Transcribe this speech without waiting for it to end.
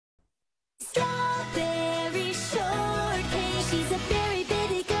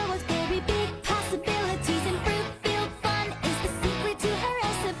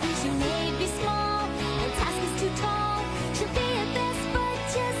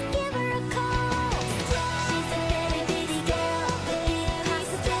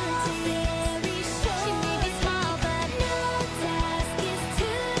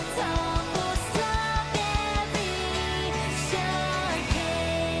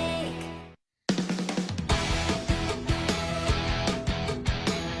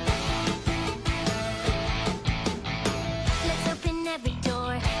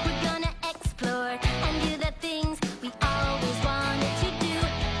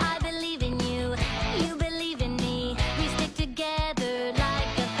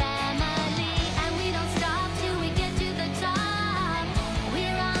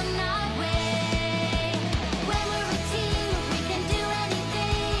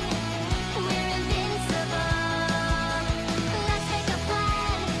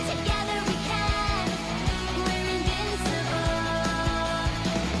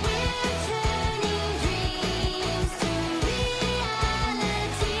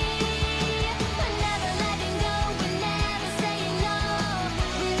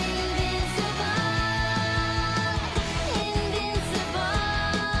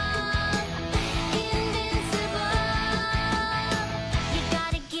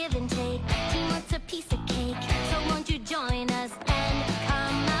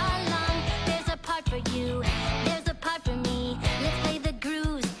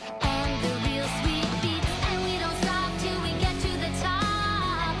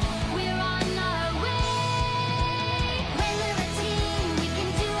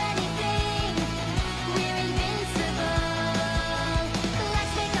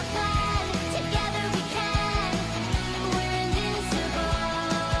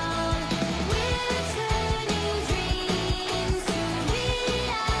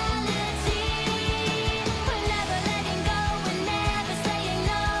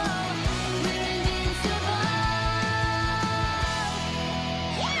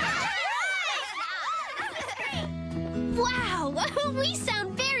We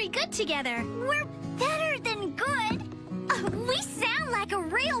sound very good together. We're better than good. We sound like a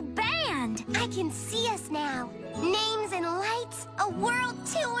real band. I can see us now. Names and lights, a world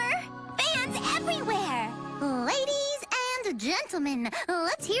tour, fans everywhere. Ladies and gentlemen,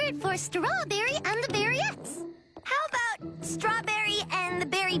 let's hear it for Strawberry and the Berryettes. How about Strawberry and the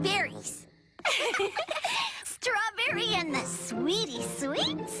Berry Berries? Strawberry and the Sweetie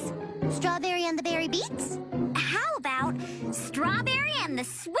Sweets? Strawberry and the Berry Beats? How about Strawberry and the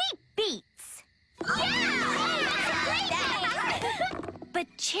Sweet Beats? Yeah! But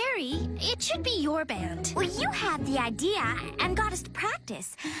Cherry, it should be your band. Well, you had the idea and got us to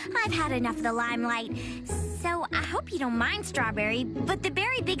practice. I've had enough of the limelight. So I hope you don't mind, Strawberry, but the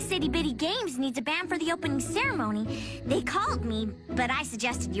Berry Big City Bitty Games needs a band for the opening ceremony. They called me, but I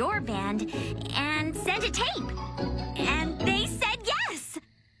suggested your band and sent a tape. And they said yes.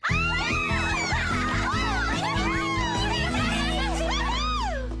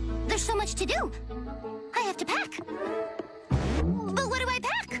 There's so much to do. I have to pack. But what do I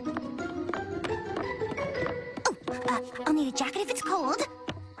pack? Oh, I'll need a jacket if it's cold.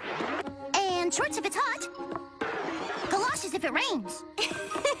 And shorts if it's hot. Galoshes if it rains.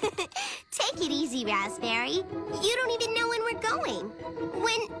 Take it easy, Raspberry. You don't even know when we're going.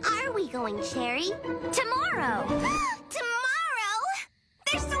 When are we going, Cherry? Tomorrow. Tomorrow?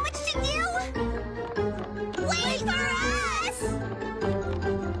 There's so much to do. Wait for us!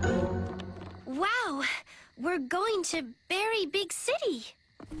 Wow, we're going to Berry Big City.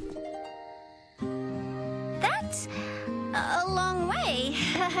 That's a long way.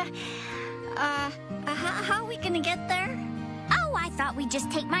 How are we gonna get there? Oh, I thought we'd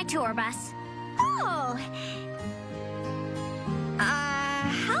just take my tour bus. Oh.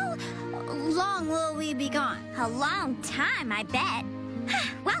 How long will we be gone? A long time, I bet.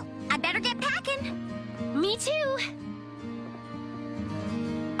 Well, I better get packing. Me too.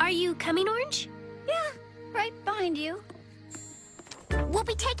 Are you coming, Orange? Yeah, Right behind you. we'll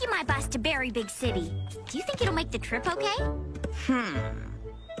be taking my bus to Berry Big City. Do you think it'll make the trip okay?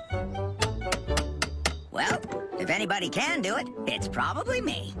 Well, if anybody can do it, it's probably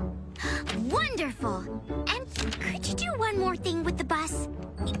me. Wonderful. And could you do one more thing with the bus?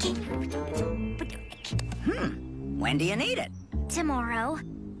 When do you need it? Tomorrow.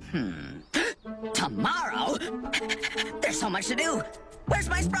 Tomorrow? There's so much to do. Where's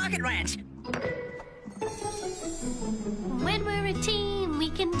my sprocket wrench? When we're a team, we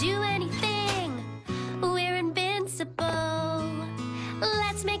can do anything. We're invincible.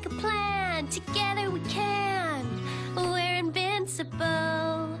 Let's make a plan. Together we can. We're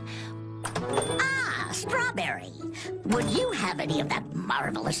invincible. Ah, Strawberry. Would you have any of that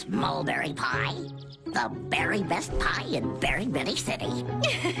marvelous mulberry pie? The very best pie in Berry Bitty City.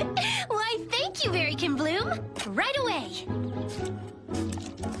 Why, thank you, Berrykin Bloom. Right away.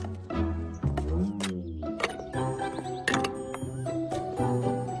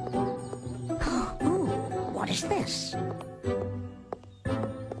 Ooh, what is this?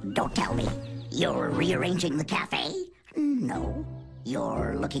 Don't tell me. You're rearranging the cafe? No.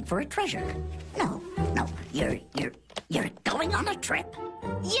 You're looking for a treasure? No. You're going on a trip?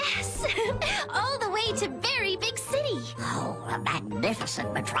 Yes! All the way to Berry Big City. Oh, a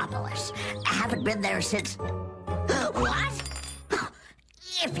magnificent metropolis. I haven't been there since... What?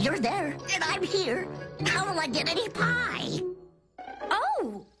 If you're there and I'm here, how will I get any pie?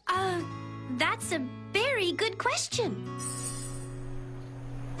 Oh, that's a very good question.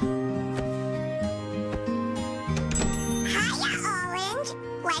 Hiya, Orange.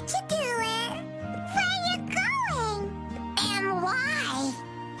 What you doing? Where you going? And why?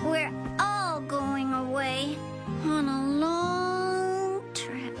 We're all going away on a long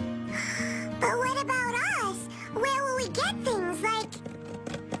trip. But what about us? Where will we get things like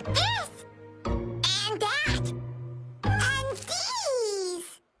this? And that? And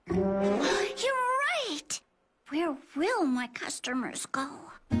these? You're right. Where will my customers go?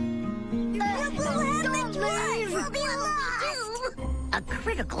 What will happen to us? We'll be lost. A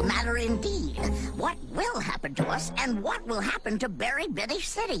critical matter indeed. What will happen to us and what will happen to Berry Bitty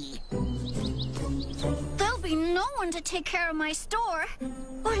City? There'll be no one to take care of my store.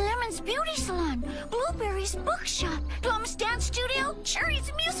 Or Lemon's beauty salon, Blueberry's bookshop, Plum's dance studio,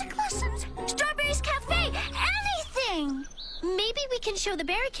 Cherry's music lessons, Strawberry's cafe, anything! Maybe we can show the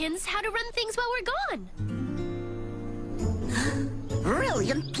Berrykins how to run things while we're gone.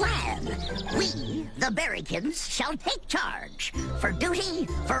 Brilliant plan. We, the Berrykins, shall take charge. For duty,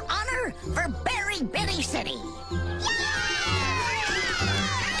 for honor, for Berry Bitty City.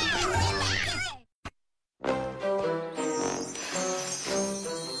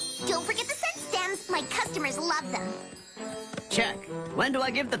 Don't forget the scent stems. My customers love them. Check. When do I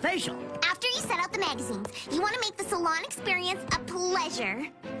give the facial? After you set out the magazines, you want to make the salon experience a pleasure.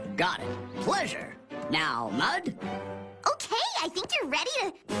 Got it. Pleasure. Now, Mud? Okay, I think you're ready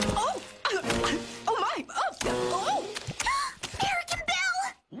to... Oh! Oh, my! Oh! American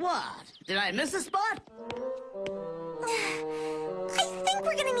Belle! What? Did I miss a spot? I think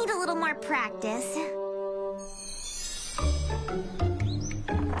we're gonna need a little more practice.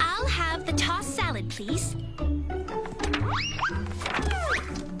 I'll have the tossed salad, please.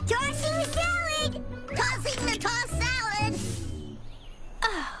 Tossing the salad! Tossing the tossed salad!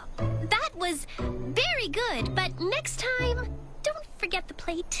 Oh, that was very good, but next time, don't forget the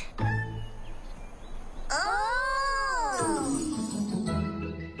plate. Oh!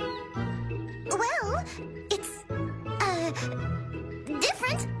 Well, it's,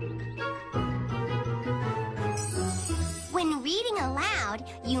 different. When reading aloud,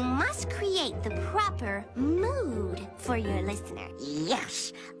 you must create the proper mood for your listener.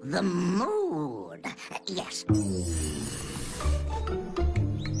 Yes, the mood. Yes.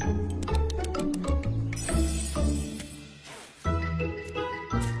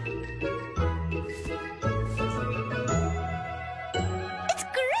 It's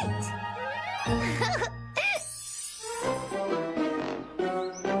great! Yes!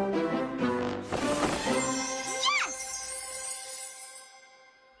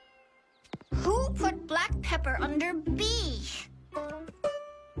 Who put black pepper under B?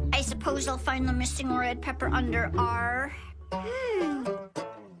 I suppose I'll find the missing red pepper under R.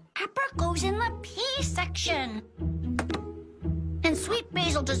 Pepper goes in the P section. And sweet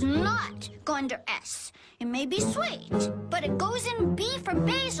basil does not go under S. It may be sweet, but it goes in B for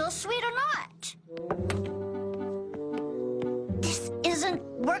basil, sweet or not. This isn't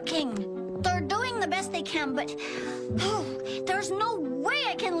working. They're doing the best they can, but there's no way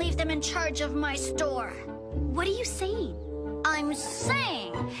I can leave them in charge of my store. What are you saying? I'm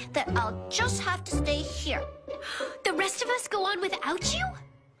saying that I'll just have to stay here. The rest of us go on without you?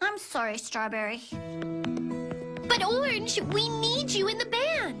 I'm sorry, Strawberry. But Orange, we need you in the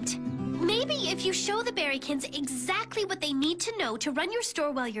band. Maybe if you show the Berrykins exactly what they need to know to run your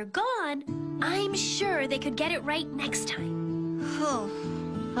store while you're gone, I'm sure they could get it right next time. Oh,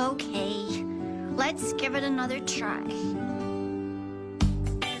 okay. Let's give it another try.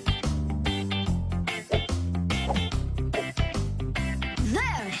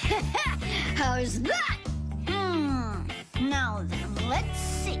 There! How's that? Now then, let's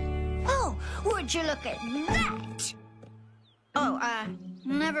see. Oh, would you look at that? Oh,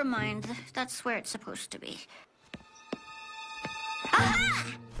 never mind. That's where it's supposed to be. Aha!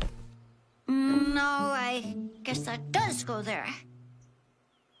 No, I guess that does go there.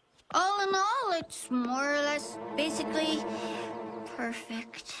 All in all, it's more or less basically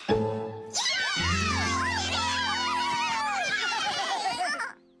perfect.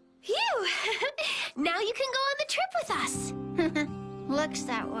 Phew! Now you can go on the trip with us. Looks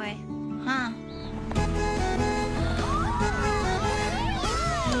that way, huh?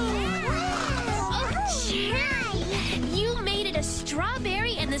 Oh, Cherry! You made it a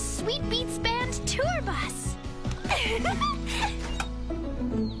Strawberry and the Sweet Beets Band tour bus.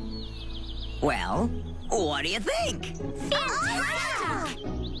 Well, what do you think? Fantastic!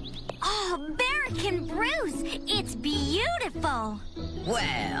 Oh, Berrykin Bruce, it's beautiful.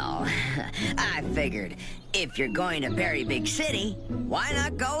 Well, I figured if you're going to a very big city, why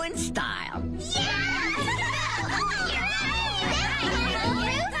not go in style?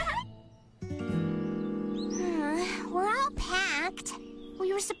 We're all packed.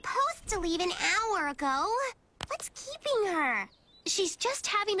 We were supposed to leave an hour ago. What's keeping her? She's just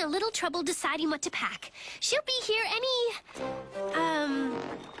having a little trouble deciding what to pack. She'll be here any,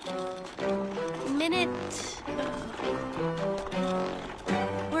 minute.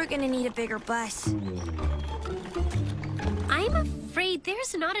 We're gonna need a bigger bus. I'm afraid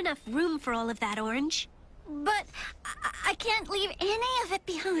there's not enough room for all of that, Orange. But I can't leave any of it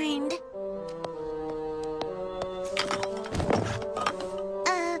behind.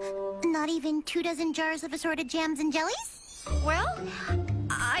 Not even 24 jars of assorted jams and jellies? Well,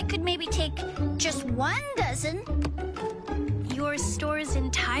 I could maybe take just 12. Your store's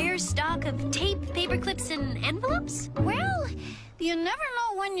entire stock of tape, paper clips, and envelopes? Well, you never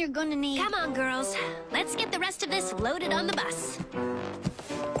know when you're gonna need... Come on, girls. Let's get the rest of this loaded on the bus.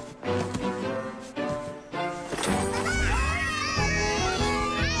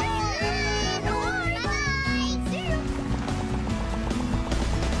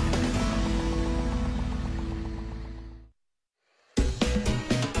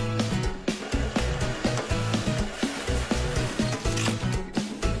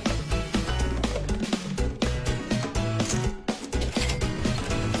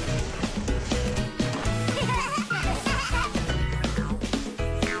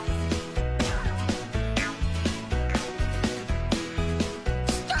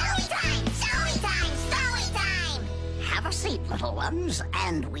 seat, little ones,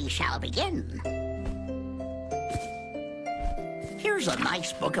 and we shall begin. Here's a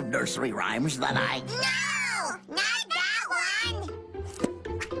nice book of nursery rhymes that I... No! Not that one!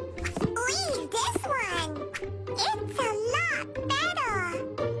 Leave this one! It's a lot better!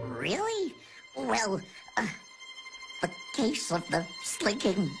 Really? Well, the case of the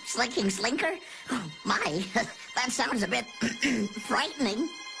slinking slinker? Oh, my, that sounds a bit frightening.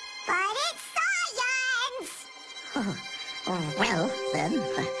 But it's science! Well, then,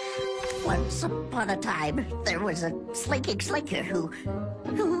 once upon a time, there was a slinking slinker who...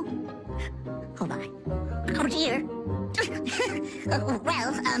 Oh, my. Oh, dear.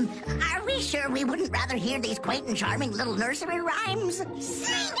 Well, are we sure we wouldn't rather hear these quaint and charming little nursery rhymes?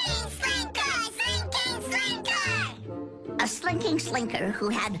 Slinking slinker! Slinking slinker! A slinking slinker who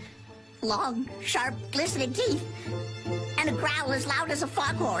had long, sharp, glistening teeth and a growl as loud as a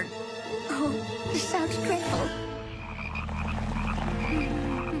foghorn. Oh, this sounds dreadful.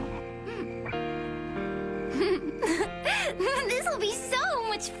 This'll be so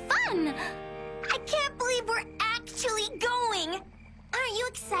much fun! I can't believe we're actually going. Aren't you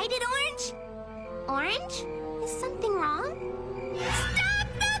excited, Orange? Orange? Is something wrong? Stop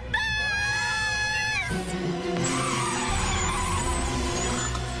the bus!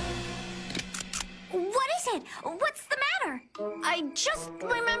 What is it? What's the matter? I just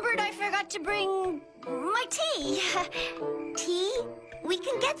remembered I forgot to bring my tea. Tea? We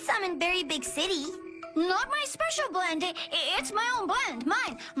can get some in Very Big City. Not my special blend. It's my own blend.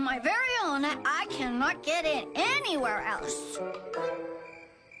 Mine. My very own. I cannot get it anywhere else.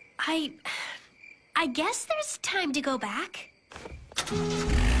 I guess there's time to go back.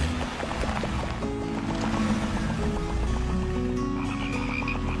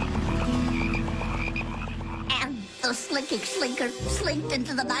 And the slinking slinker slinked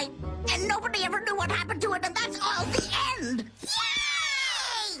into the night, and nobody ever knew what happened to it, and that's all the end.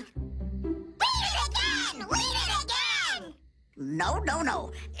 Yay! Read it again! Read it again! No.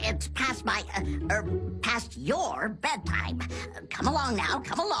 It's past my, past your bedtime. Come along now,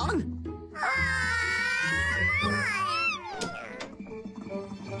 come along.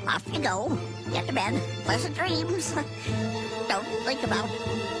 Off you go. Get to bed. Pleasant dreams. Don't think about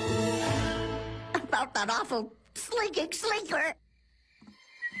that awful slinking slinker.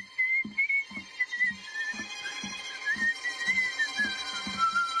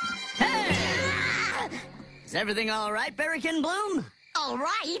 Is everything all right, Berrykin Bloom? All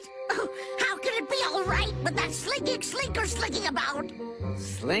right? How can it be all right with that slinking slinker slinking about?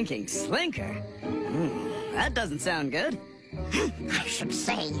 Slinking Slinker? That doesn't sound good. I should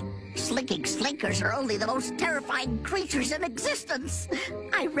say, slinking slinkers are only the most terrifying creatures in existence.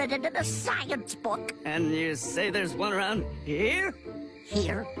 I read it in a science book. And you say there's one around here?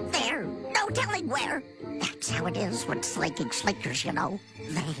 Here, there, no telling where. That's how it is with slinking slinkers, you know.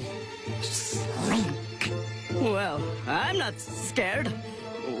 They slink. Well, I'm not scared.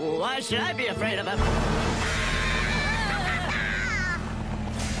 Why should I be afraid of them?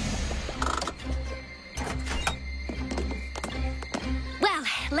 Well,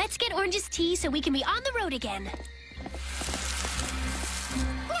 let's get Orange's tea so we can be on the road again.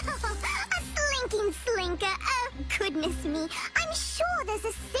 A slinking slinker. Oh, goodness me. I'm sure there's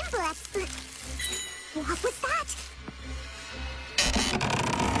a simple explanation. What was that?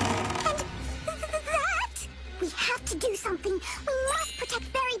 And that? We have to do something. We must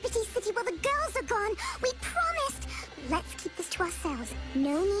protect Berry Bitty City while the girls are gone. We promised. Let's keep this to ourselves.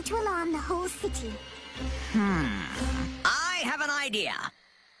 No need to alarm the whole city. I have an idea.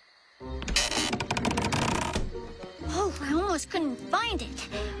 Oh, I almost couldn't find it.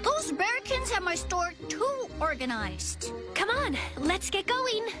 Those Berrykins have my store too organized. Come on, let's get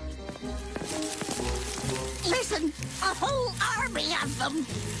going. Listen, a whole army of them.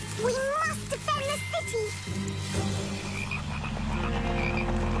 We must defend the city.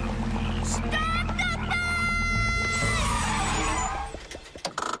 Stop the bus!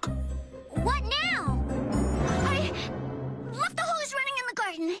 What now? I left the hose running in the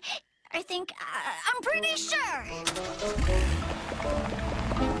garden. I think, I'm pretty sure.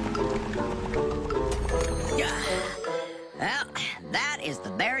 Well, that is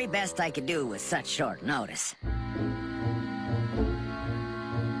the very best I could do with such short notice.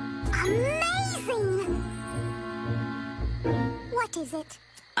 Amazing! What is it?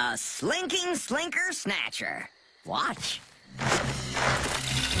 A slinking slinker snatcher. Watch.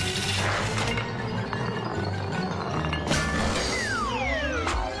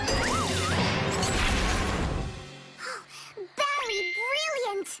 Barry,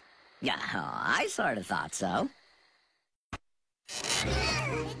 brilliant! Yeah, I sort of thought so.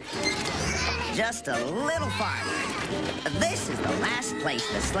 Just a little farther. This is the last place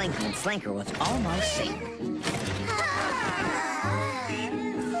the Slinky Slinker was almost safe.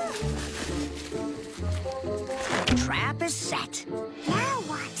 Trap is set. Now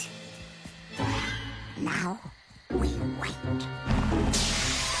what? Now we wait.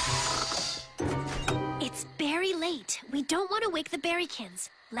 It's very late. We don't want to wake the berrykins.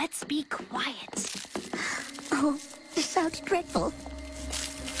 Let's be quiet. Oh, this sounds dreadful.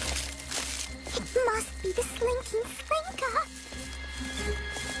 It must be the Slinky Slinker.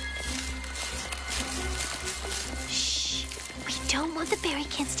 Shh. We don't want the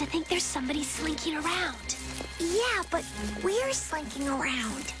berrykins to think there's somebody slinking around. Yeah, but we're slinking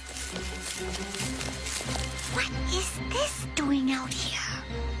around. What is this doing out here?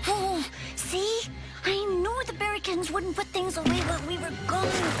 Oh, see? I knew the berrykins wouldn't put things away while we were gone.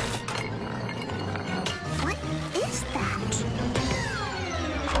 What is that?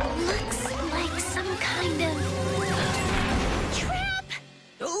 Looks like some kind of trap.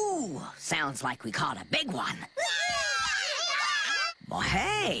 Ooh, sounds like we caught a big one. Well,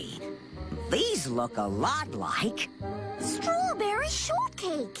 hey, these look a lot like... Strawberry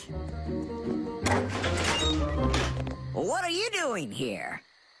shortcake. What are you doing here?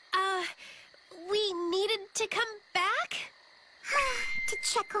 We needed to come back? To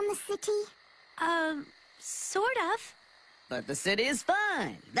check on the city. Sort of. But the city is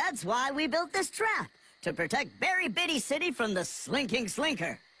fine. That's why we built this trap, to protect Berry Bitty City from the Slinking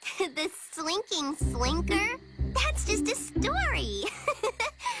Slinker. The Slinking Slinker? That's just a story.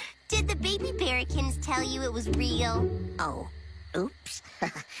 Did the baby berrykins tell you it was real? Oh, oops.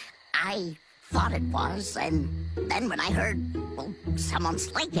 I thought it was, and then when I heard, well, someone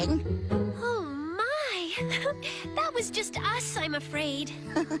slinking... Oh, my. That was just us, I'm afraid.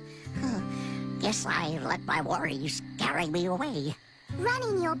 Guess I let my worries carry me away.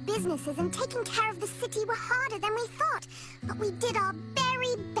 Running your businesses and taking care of the city were harder than we thought, but we did our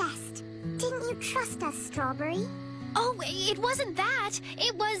very best. Didn't you trust us, Strawberry? Oh, it wasn't that.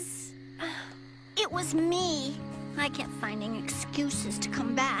 It was... It was me. I kept finding excuses to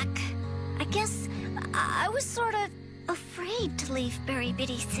come back. I guess I was sort of afraid to leave Berry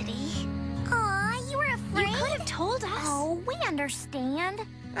Bitty City. Aw, you were You afraid? could have told us. Oh, we understand.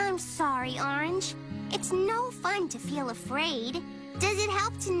 I'm sorry, Orange. It's no fun to feel afraid. Does it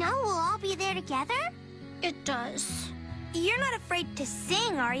help to know we'll all be there together? It does. You're not afraid to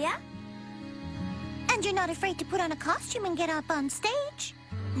sing, are ya? And you're not afraid to put on a costume and get up on stage?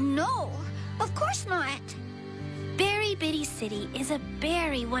 No, of course not. Berry Bitty City is a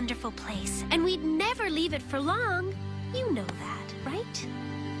very wonderful place, and we'd never leave it for long. You know that, right?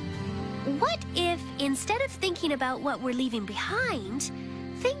 What if, instead of thinking about what we're leaving behind,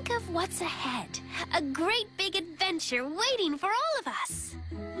 think of what's ahead? A great big adventure waiting for all of us.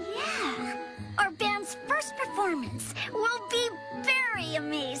 Yeah. Our band's first performance will be very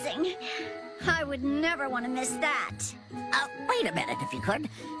amazing. I would never want to miss that. Wait a minute, if you could.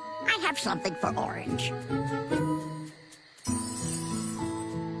 I have something for Orange.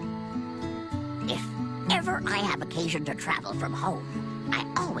 If ever I have occasion to travel from home, I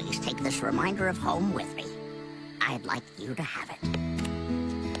always take this reminder of home with me. I'd like you to have it.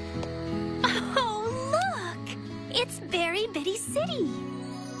 Oh, look! It's Berry Bitty City.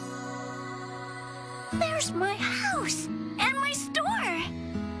 There's my house and my store.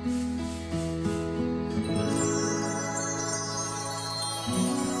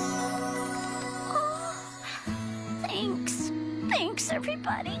 Thanks,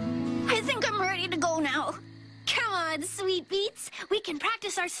 everybody. I think I'm ready to go now. Come on, Sweet Beats. We can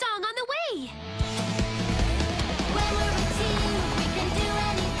practice our song on the way. When we're a team, we can do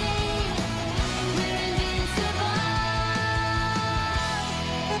anything. We're invincible.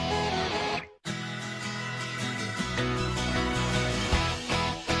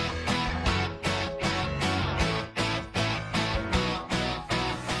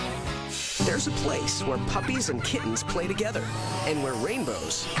 There's a place where puppies and kittens play together, and where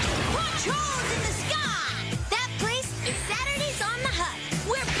rainbows Watch holes in the sky! That place is Saturdays on the Hut,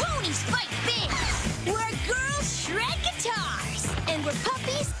 where ponies fight bears, where girls shred guitars, and where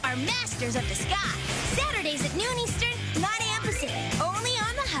puppies are masters of the sky.